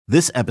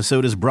This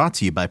episode is brought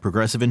to you by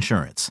Progressive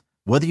Insurance.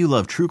 Whether you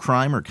love true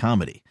crime or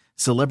comedy,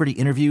 celebrity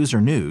interviews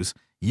or news,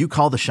 you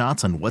call the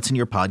shots on what's in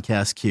your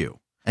podcast queue.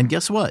 And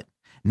guess what?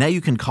 Now you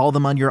can call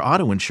them on your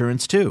auto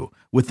insurance too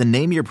with the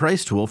Name Your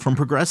Price tool from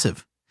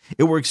Progressive.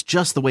 It works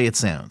just the way it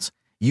sounds.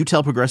 You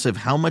tell Progressive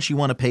how much you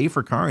want to pay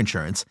for car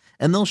insurance,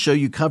 and they'll show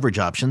you coverage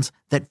options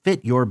that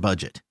fit your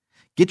budget.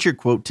 Get your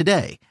quote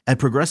today at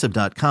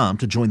Progressive.com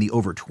to join the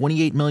over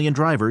 28 million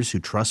drivers who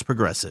trust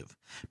Progressive.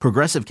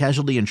 Progressive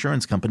Casualty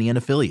Insurance Company and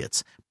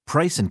Affiliates.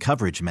 Price and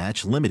coverage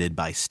match limited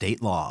by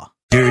state law.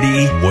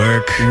 Dirty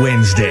Work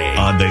Wednesday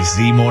on the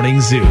Z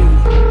Morning Zoo.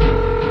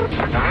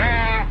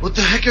 What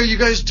the heck are you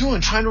guys doing?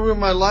 Trying to ruin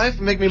my life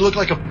and make me look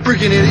like a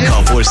freaking idiot?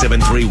 Call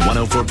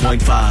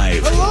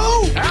 473-104.5.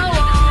 Hello?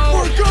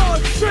 Hello! For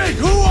God's sake,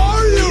 who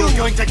are you? You're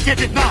going to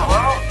get it now.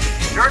 Hello?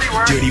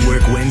 Dirty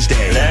Work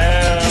Wednesday.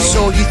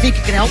 So you think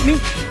you can help me?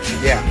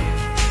 Yeah,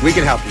 we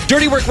can help you.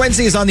 Dirty Work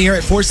Wednesday is on the air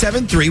at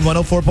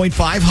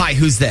 473-104.5. Hi,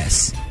 who's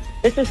this?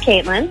 This is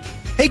Caitlin.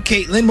 Hey,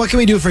 Caitlin, what can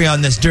we do for you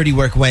on this Dirty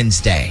Work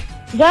Wednesday?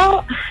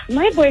 Well,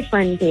 my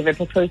boyfriend David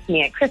proposed to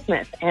me at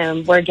Christmas,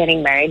 and we're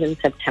getting married in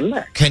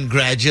September.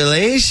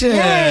 Congratulations.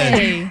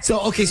 Yay.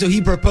 So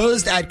he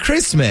proposed at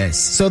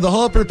Christmas. So the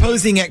whole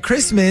proposing at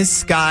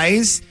Christmas,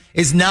 guys,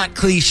 is not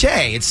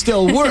cliche. It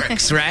still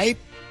works, right?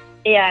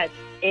 Yeah,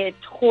 it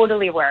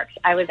totally works.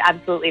 I was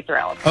absolutely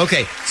thrilled.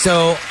 Okay,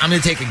 so I'm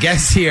going to take a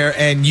guess here,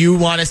 and you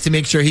want us to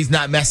make sure he's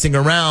not messing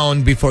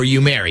around before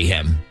you marry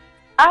him.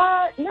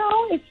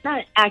 No, it's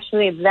not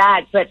actually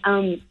that, but,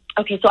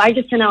 okay, so I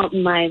just sent out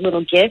my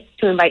little gift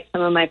to invite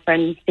some of my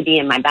friends to be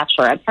in my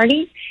bachelorette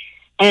party.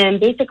 And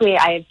basically,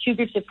 I have two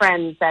groups of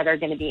friends that are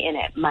going to be in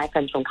it. My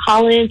friends from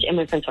college and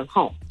my friends from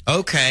home.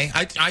 Okay.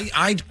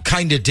 I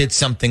kind of did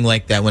something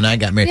like that when I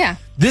got married. Yeah.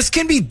 This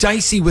can be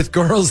dicey with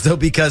girls, though,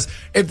 because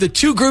if the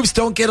two groups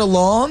don't get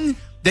along,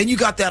 then you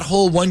got that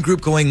whole one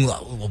group going,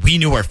 well, we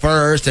knew her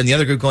first, and the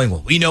other group going,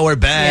 well, we know her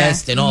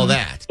best, and all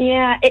that.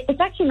 Yeah, it's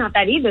actually not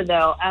that either,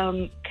 though,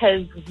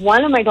 because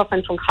one of my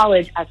girlfriends from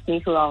college asked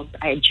me who else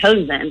I had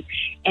chosen,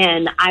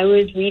 and I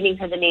was reading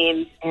her the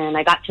names, and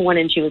I got to one,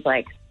 and she was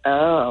like,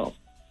 oh.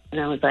 And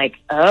I was like,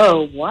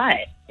 oh,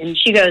 what? And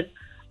she goes,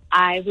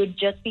 I would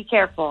just be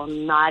careful.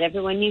 Not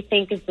everyone you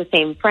think is the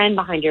same friend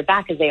behind your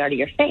back as they are to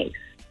your face.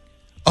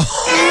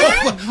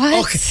 Oh,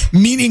 What? Okay.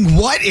 Meaning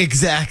what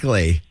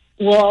exactly?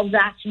 Well,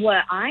 that's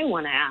what I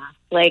want to ask.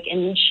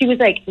 And she was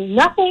like,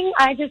 nothing.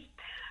 I just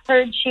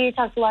heard she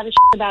talks a lot of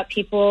shit about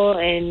people,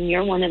 and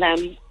you're one of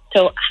them.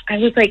 So I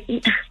was like,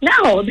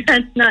 no,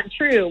 that's not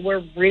true.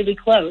 We're really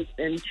close.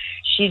 And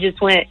she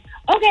just went,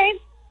 okay,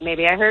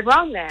 maybe I heard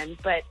wrong then.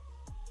 But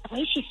the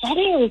way she said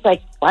it was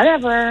like,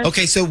 whatever.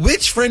 Okay, so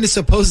which friend is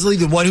supposedly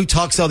the one who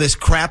talks all this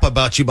crap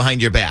about you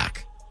behind your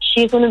back?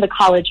 She's one of the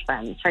college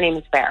friends. Her name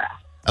is Farah.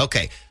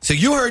 Okay, so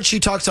you heard she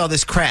talks all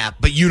this crap,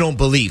 but you don't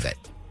believe it.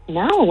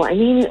 No, I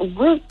mean,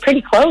 we're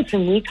pretty close,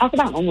 and we talk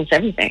about almost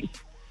everything.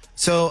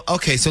 So,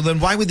 okay, so then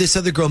why would this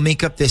other girl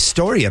make up this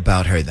story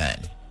about her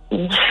then?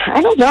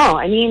 I don't know.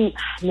 I mean,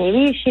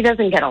 maybe she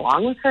doesn't get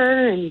along with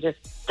her and just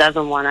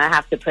doesn't want to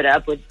have to put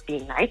up with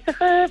being nice to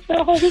her for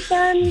the whole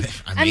weekend.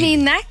 I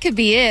mean, that could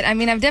be it. I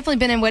mean, I've definitely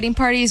been in wedding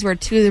parties where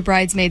two of the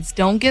bridesmaids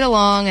don't get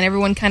along, and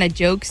everyone kind of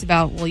jokes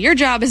about, well, your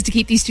job is to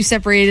keep these two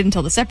separated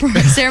until the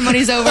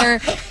ceremony's over.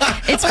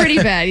 It's pretty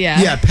bad,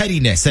 yeah. Yeah,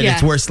 pettiness at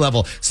its worst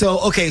level. So,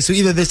 okay, so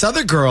either this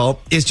other girl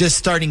is just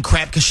starting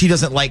crap because she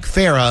doesn't like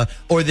Farah,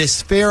 or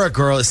this Farah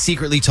girl is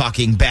secretly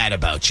talking bad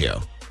about you.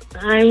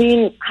 I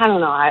mean, I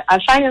don't know. I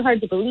find it hard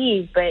to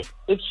believe, but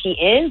if she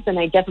is, then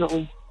I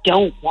definitely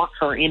don't want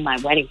her in my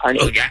wedding party.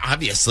 Oh, yeah,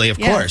 obviously, of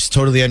course.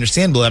 Totally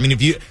understandable. I mean,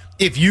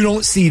 if you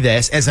don't see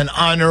this as an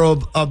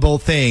honorable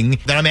thing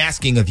that I'm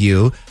asking of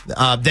you,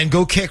 then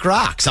go kick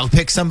rocks. I'll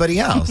pick somebody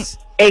else.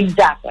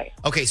 Exactly.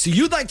 Okay, so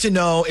you'd like to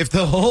know if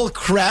the whole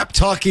crap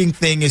talking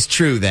thing is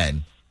true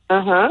then?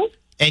 Uh-huh.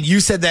 And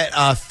you said that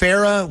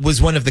Farah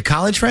was one of the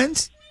college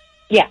friends?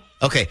 Yeah.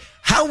 Okay.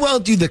 How well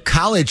do the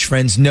college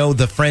friends know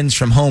the friends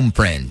from home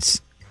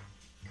friends?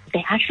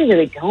 They actually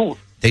really don't.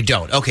 They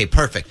don't. Okay,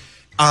 perfect.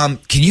 Can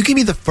you give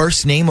me the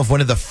first name of one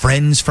of the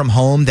friends from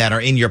home that are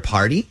in your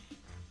party?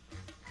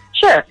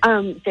 Sure.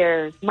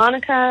 There's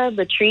Monica,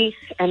 Latrice,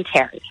 and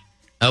Terry.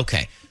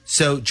 Okay.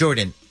 So,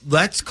 Jordan,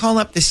 let's call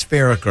up this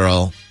Farah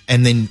girl,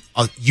 and then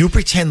you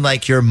pretend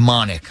like you're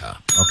Monica,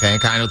 okay?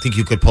 I don't think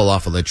you could pull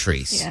off a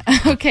Latrice.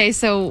 Yeah. Okay,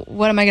 so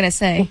what am I going to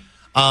say?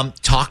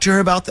 Talk to her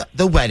about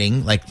the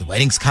wedding, like the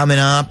wedding's coming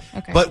up.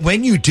 Okay. But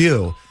when you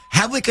do,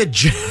 have like a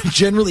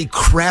generally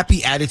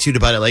crappy attitude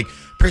about it. Like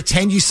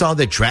pretend you saw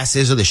the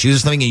dresses or the shoes or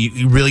something and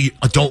you really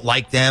don't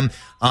like them.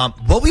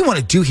 What we want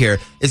to do here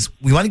is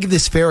we want to give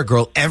this Farah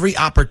girl every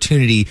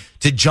opportunity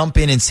to jump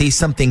in and say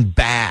something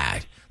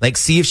bad. Like,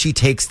 see if she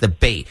takes the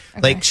bait.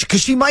 Okay. Like,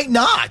 because she might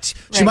not.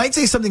 Right. She might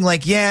say something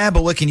like, yeah,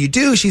 but what can you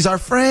do? She's our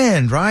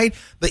friend, right?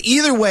 But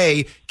either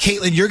way,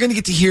 Caitlin, you're going to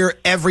get to hear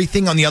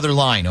everything on the other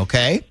line,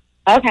 okay?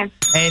 Okay.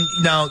 And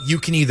now you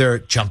can either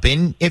jump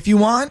in if you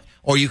want,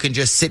 or you can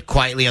just sit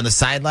quietly on the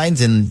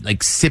sidelines and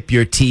like sip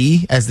your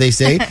tea, as they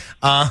say.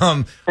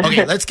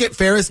 Okay, let's get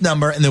Farrah's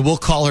number, and then we'll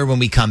call her when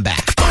we come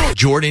back.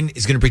 Jordan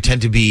is going to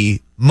pretend to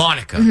be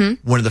Monica,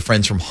 one of the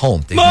friends from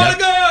home.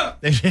 Monica!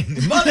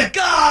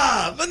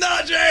 Monica!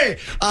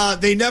 Menage!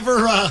 They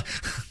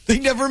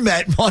never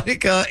met.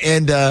 Monica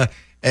and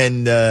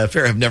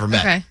Farrah have never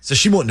met. Okay. So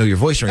she won't know your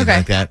voice or anything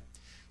like that.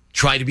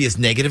 Try to be as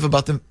negative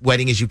about the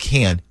wedding as you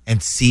can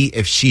and see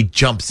if she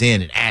jumps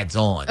in and adds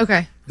on.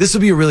 Okay. This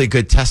will be a really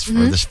good test for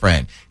this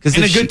friend. And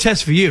a good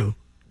test for you.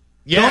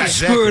 Yeah, Don't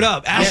screw it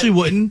up. Ashley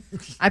wouldn't.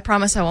 I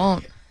promise I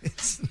won't.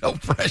 It's no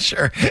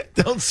pressure.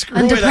 Don't screw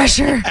Under it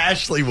pressure. up.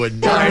 Ashley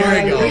wouldn't. All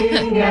right, here we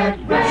go.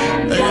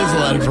 That is a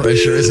lot of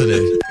pressure, isn't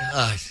it?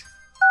 Gosh.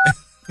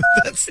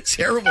 That's a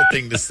terrible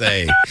thing to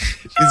say.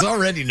 She's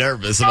already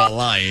nervous about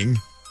lying.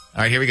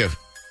 All right, here we go.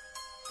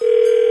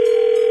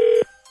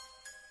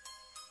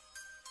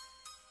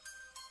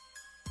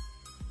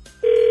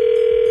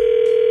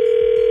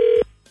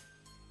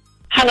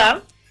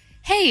 Hello?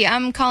 Hey,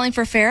 I'm calling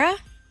for Farrah.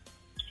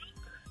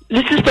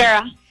 This is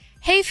Farrah.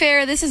 Hey,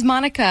 Farrah, this is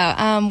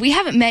Monica. We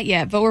haven't met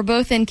yet, but we're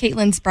both in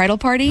Caitlin's bridal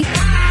party.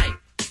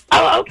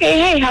 Oh, okay.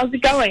 Hey, how's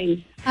it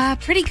going?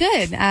 Pretty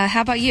good. How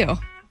about you?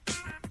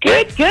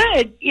 Good.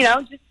 You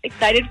know, just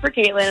excited for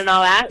Caitlin and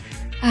all that.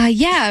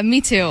 Yeah,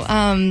 me too.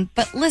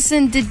 But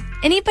listen, did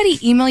anybody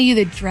email you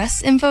the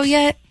dress info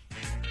yet?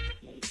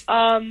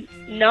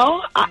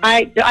 No,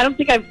 I don't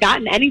think I've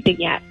gotten anything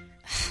yet.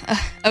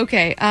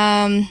 Okay.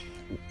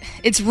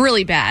 It's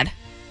really bad.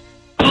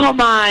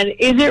 Come on.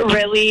 Is it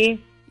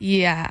really?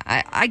 Yeah,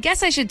 I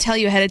guess I should tell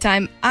you ahead of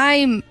time.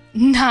 I'm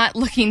not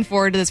looking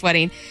forward to this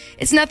wedding.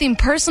 It's nothing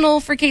personal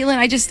for Caitlin.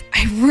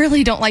 I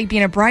really don't like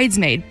being a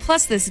bridesmaid.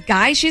 Plus, this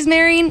guy she's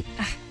marrying,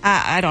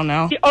 I don't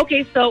know.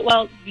 Okay,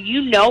 so,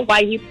 you know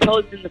why he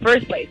proposed in the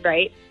first place,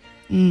 right?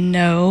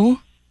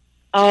 No.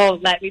 Oh,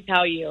 let me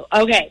tell you.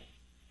 Okay,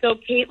 so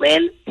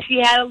Caitlin,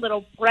 she had a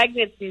little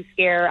pregnancy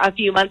scare a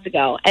few months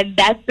ago, and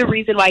that's the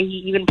reason why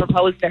he even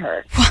proposed to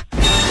her.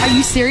 Are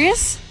you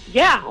serious?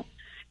 Yeah,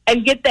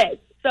 and get this.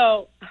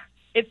 So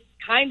it's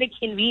kind of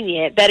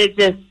convenient that it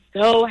just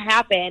so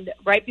happened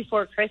right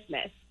before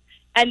Christmas.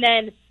 And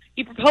then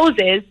he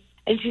proposes,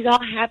 and she's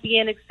all happy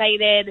and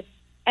excited.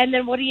 And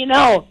then what do you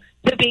know?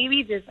 The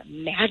baby just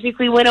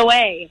magically went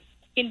away.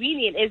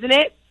 Convenient, isn't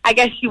it? I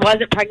guess she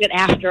wasn't pregnant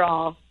after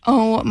all.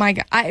 Oh, my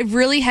God. I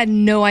really had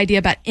no idea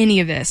about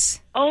any of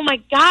this. Oh, my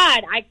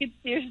God. I could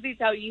seriously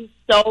tell you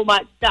so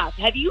much stuff.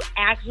 Have you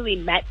actually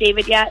met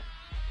David yet?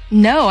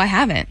 No, I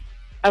haven't.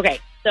 Okay,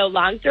 so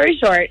long story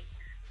short,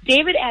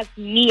 David asked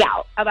me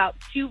out about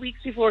 2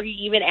 weeks before he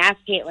even asked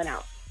Caitlin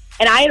out.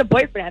 And I had a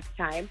boyfriend at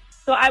the time.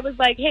 So I was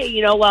like,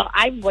 hey,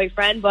 I'm a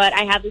boyfriend, but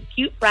I have this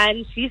cute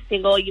friend. She's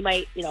single. You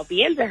might,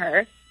 be into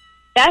her.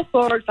 Fast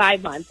forward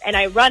 5 months, and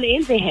I run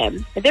into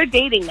him. And they're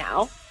dating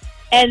now.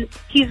 And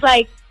he's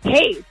like,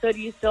 hey, so do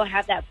you still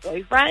have that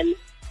boyfriend?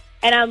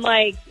 And I'm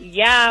like,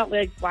 yeah.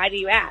 Like, why do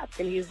you ask?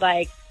 And he's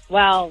like,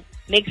 well,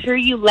 make sure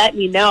you let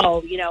me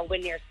know,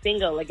 when you're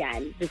single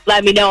again. Just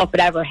let me know if it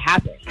ever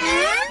happens.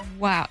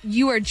 Wow,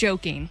 you are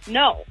joking.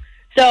 No.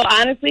 So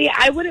honestly,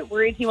 I wouldn't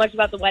worry too much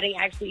about the wedding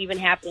actually even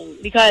happening,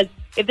 because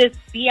if this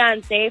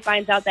fiancé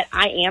finds out that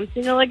I am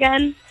single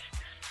again,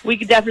 we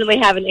could definitely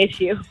have an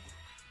issue.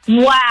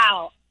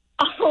 Wow.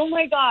 Oh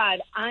my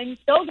God. I'm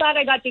so glad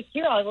I got to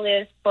hear all of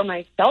this for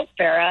myself,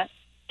 Farrah.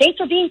 Thanks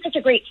for being such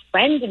a great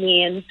friend to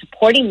me and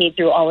supporting me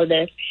through all of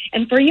this.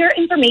 And for your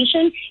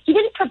information, he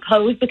didn't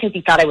propose because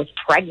he thought I was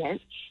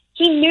pregnant.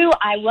 He knew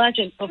I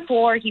wasn't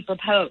before he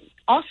proposed.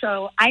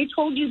 Also, I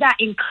told you that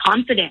in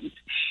confidence,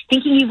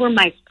 thinking you were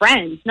my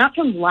friend, not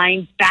some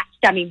lying,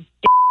 backstabbing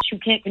bitch who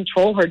can't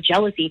control her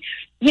jealousy.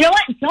 You know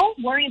what? Don't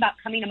worry about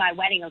coming to my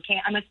wedding,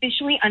 okay? I'm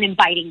officially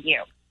uninviting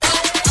you.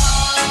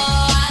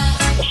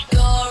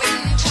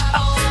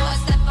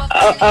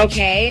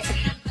 Okay.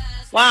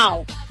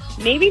 Wow.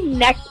 Maybe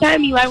next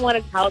time you might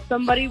want to tell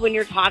somebody when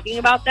you're talking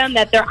about them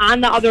that they're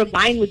on the other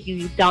line with you,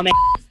 you dumbass.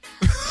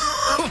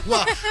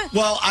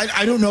 Well,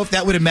 I don't know if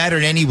that would have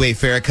mattered anyway,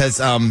 Farrah, because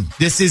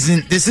this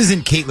isn't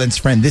Caitlin's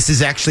friend. This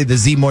is actually the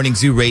Z Morning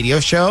Zoo radio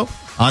show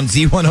on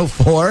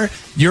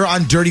Z104. You're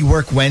on Dirty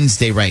Work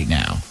Wednesday right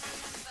now.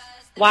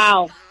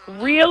 Wow.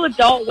 Real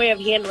adult way of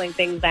handling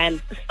things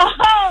then.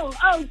 Oh,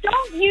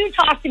 don't you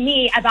talk to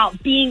me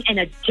about being an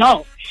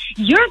adult.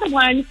 You're the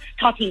one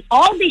talking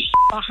all this shit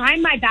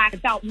behind my back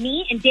about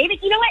me and David.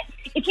 You know what?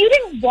 If you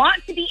didn't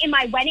want to be in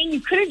my wedding, you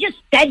could have just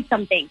said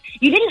something.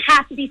 You didn't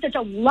have to be such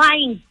a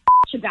lying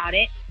bitch about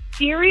it.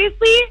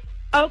 Seriously?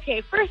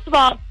 Okay, first of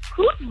all,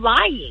 who's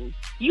lying?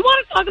 You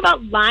want to talk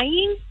about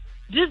lying?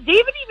 Does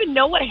David even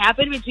know what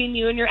happened between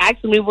you and your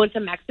ex when we went to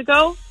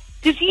Mexico?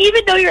 Does he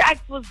even know your ex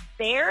was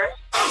there?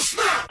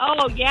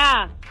 Oh,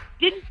 yeah.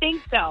 Didn't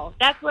think so.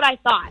 That's what I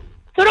thought.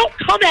 So don't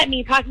come at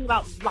me talking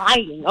about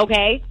lying,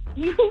 okay?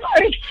 You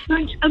are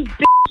such a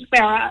bitch,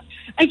 Farrah.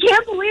 I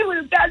can't believe what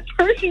a bad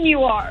person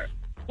you are.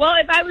 Well,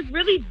 if I was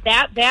really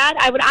that bad,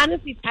 I would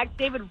honestly text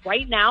David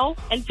right now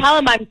and tell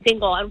him I'm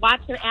single and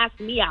watch him ask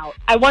me out.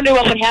 I wonder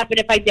what would happen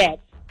if I did.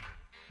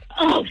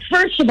 Oh,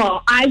 first of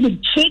all, I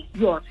would kick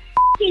your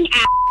fucking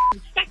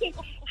ass. Second,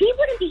 he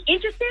wouldn't be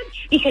interested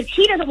because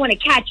he doesn't want to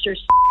catch your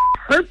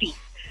herpes.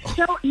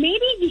 So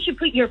maybe you should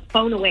put your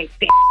phone away,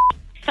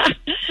 bitch.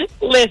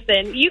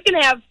 Listen, you can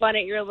have fun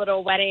at your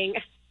little wedding.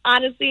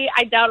 Honestly,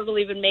 I doubt it'll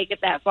even make it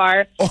that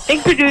far.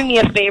 Thanks for doing me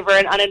a favor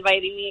and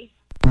uninviting me.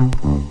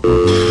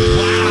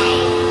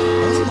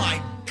 Oh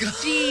my God.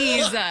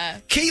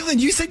 Jeez. Caitlin,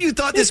 you said you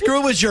thought this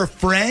girl was your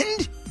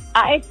friend?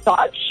 I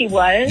thought she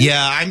was.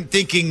 Yeah, I'm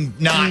thinking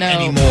not No.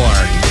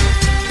 anymore.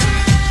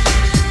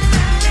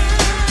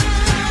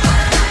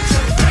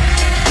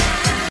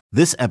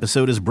 This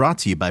episode is brought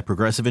to you by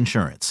Progressive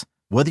Insurance.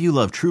 Whether you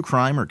love true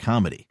crime or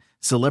comedy,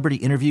 celebrity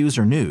interviews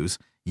or news,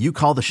 you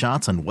call the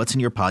shots on what's in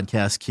your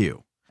podcast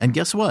queue. And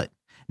guess what?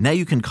 Now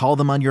you can call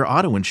them on your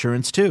auto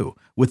insurance too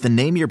with the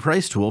Name Your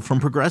Price tool from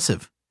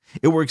Progressive.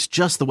 It works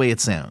just the way it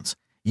sounds.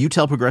 You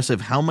tell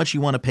Progressive how much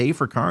you want to pay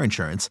for car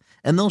insurance,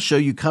 and they'll show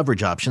you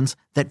coverage options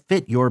that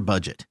fit your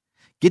budget.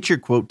 Get your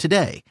quote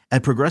today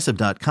at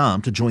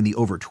Progressive.com to join the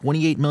over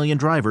 28 million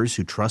drivers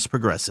who trust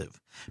Progressive.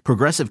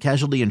 Progressive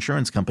Casualty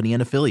Insurance Company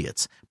and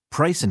Affiliates.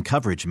 Price and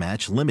coverage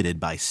match limited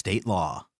by state law.